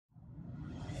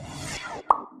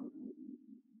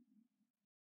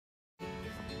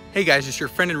Hey guys, it's your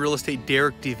friend in real estate,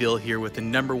 Derek DeVille here with the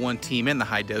 #1 team in the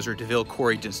high desert, DeVille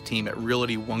Core Agents team at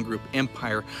Realty One Group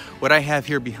Empire. What I have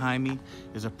here behind me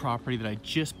is a property that I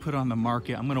just put on the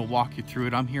market. I'm gonna walk you through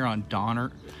it. I'm here on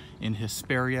Donert in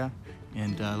Hesperia,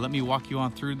 and let me walk you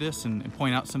on through this and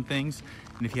point out some things.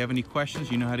 And if you have any questions,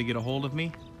 you know how to get a hold of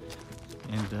me.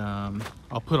 And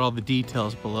I'll put all the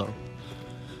details below.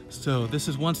 So this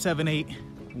is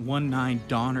 17819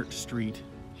 Donert Street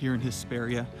here in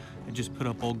Hesperia. I just put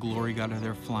up Old Glory, got her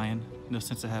there flying. No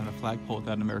sense of having a flagpole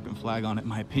without an American flag on it, in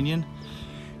my opinion.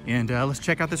 And let's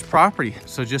check out this property.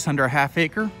 So just under a ½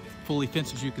 acre, fully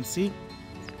fenced as you can see.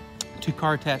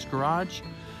 2-car attached garage.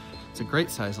 It's a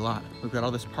great size lot. We've got all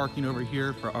this parking over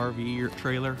here for RV or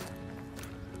trailer.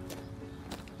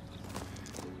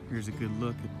 Here's a good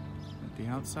look at the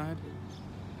outside.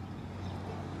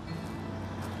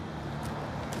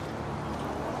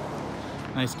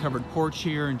 Nice covered porch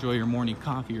here. Enjoy your morning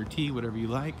coffee or tea, whatever you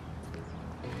like.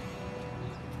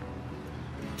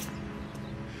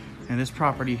 And this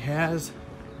property has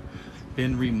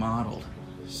been remodeled.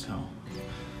 So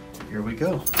here we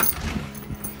go.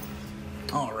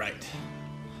 All right.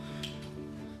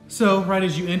 So right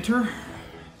as you enter,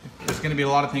 there's gonna be a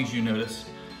lot of things you notice.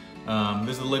 This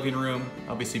is the living room,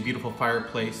 obviously beautiful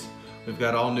fireplace. We've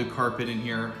got all new carpet in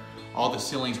here. All the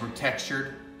ceilings were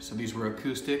textured, so these were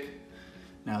acoustic.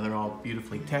 Now they're all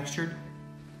beautifully textured.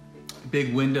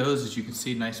 Big windows, as you can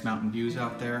see, nice mountain views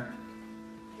out there.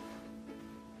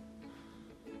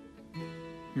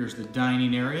 Here's the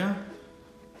dining area.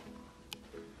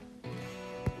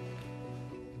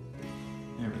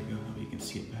 There we go, you can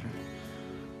see it better.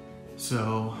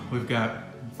 So we've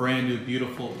got brand new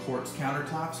beautiful quartz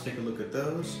countertops. Take a look at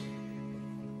those.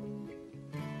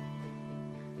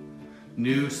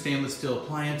 New stainless steel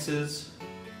appliances.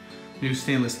 New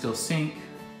stainless steel sink.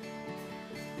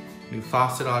 New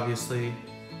faucet, obviously.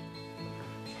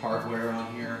 Hardware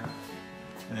on here.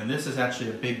 And then this is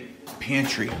actually a big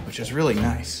pantry, which is really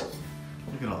nice.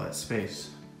 Look at all that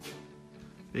space.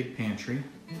 Big pantry.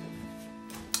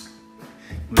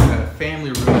 We've got a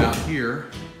family room out here.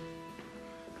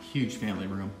 Huge family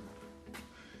room.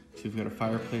 So we've got a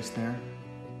fireplace there.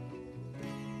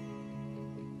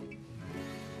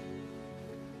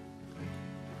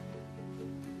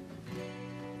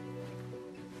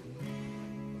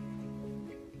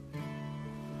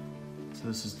 So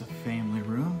this is the family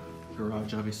room.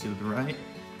 Garage obviously to the right.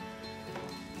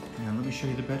 And let me show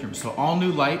you the bedroom. So all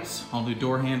new lights, all new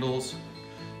door handles.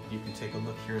 You can take a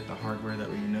look here at the hardware, that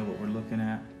way you know what we're looking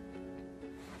at.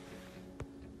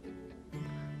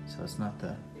 So it's not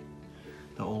the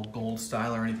old gold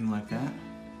style or anything like that.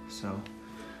 So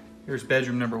here's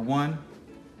bedroom #1.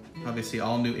 Obviously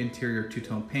all new interior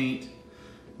 2-tone paint,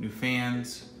 new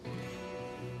fans.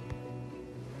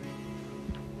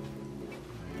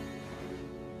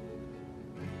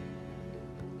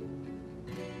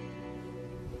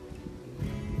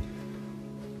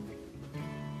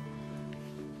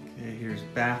 Okay, here's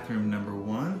bathroom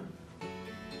 #1.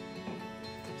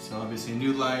 So obviously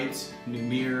new lights, new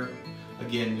mirror,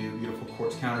 again, new beautiful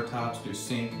quartz countertops, new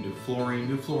sink, new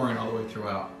flooring all the way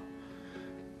throughout.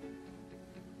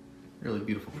 Really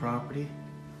beautiful property.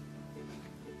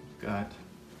 Got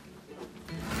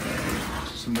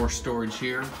some more storage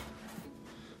here.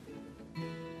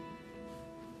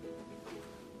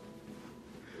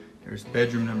 There's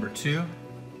bedroom #2.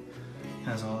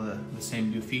 Has all the same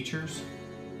new features.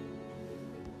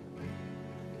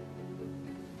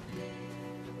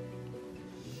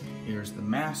 Here's the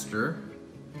master.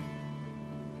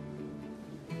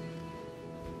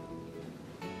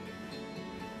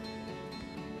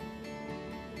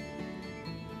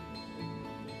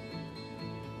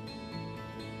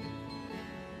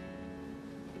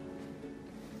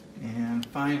 And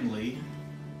finally,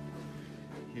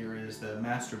 here is the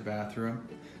master bathroom.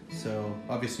 So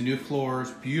obviously new floors,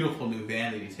 beautiful new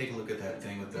vanity. Take a look at that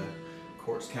thing with the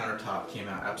quartz countertop. Came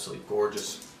out absolutely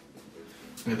gorgeous.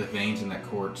 Look at the veins in that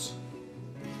quartz.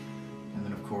 And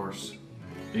then of course,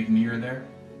 big mirror there.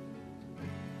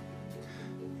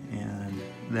 And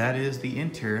that is the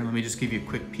interior. Let me just give you a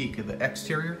quick peek of the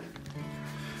exterior.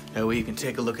 That way you can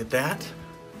take a look at that.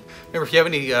 Remember, if you have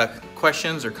any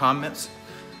questions or comments,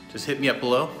 just hit me up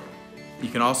below. You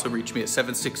can also reach me at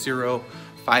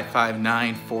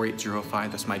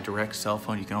 760-559-4805. That's my direct cell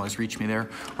phone. You can always reach me there.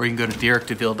 Or you can go to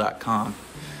derekdeville.com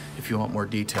if you want more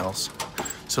details.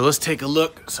 So let's take a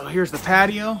look. So here's the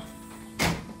patio.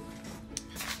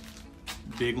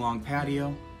 Big long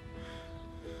patio.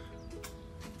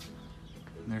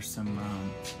 And there's some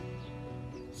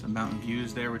mountain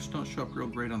views there, which don't show up real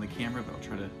great on the camera, but I'll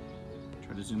try to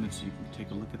zoom in so you can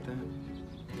take a look at that.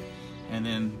 And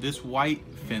then this white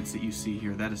fence that you see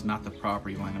here, that is not the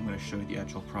property line. I'm going to show you the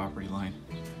actual property line.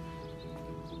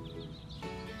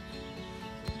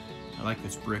 I like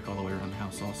this brick all the way around the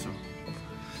house also.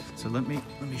 So let me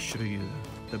show you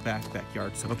the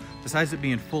backyard. So besides it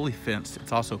being fully fenced,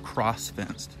 it's also cross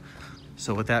fenced.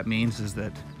 So what that means is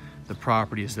that the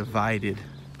property is divided,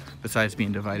 besides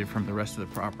being divided from the rest of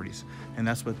the properties. And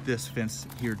that's what this fence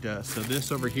here does. So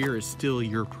this over here is still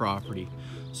your property.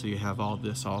 So you have all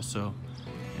this also,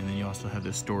 and then you also have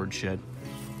this storage shed.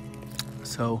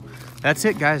 So that's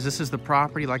it, guys. This is the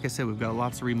property. Like I said, we've got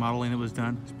lots of remodeling that was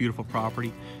done. It's a beautiful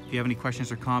property. If you have any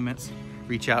questions or comments,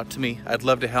 reach out to me. I'd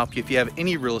love to help you. If you have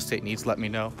any real estate needs, let me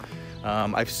know.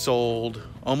 I've sold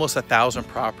almost 1,000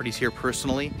 properties here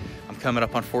personally. I'm coming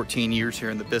up on 14 years here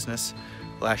in the business.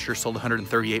 Last year sold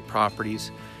 138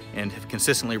 properties and have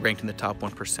consistently ranked in the top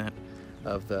 1%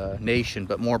 of the nation.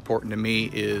 But more important to me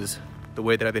is the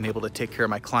way that I've been able to take care of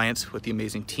my clients with the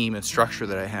amazing team and structure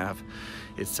that I have.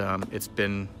 It's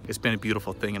been a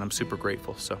beautiful thing, and I'm super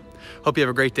grateful. So hope you have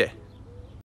a great day.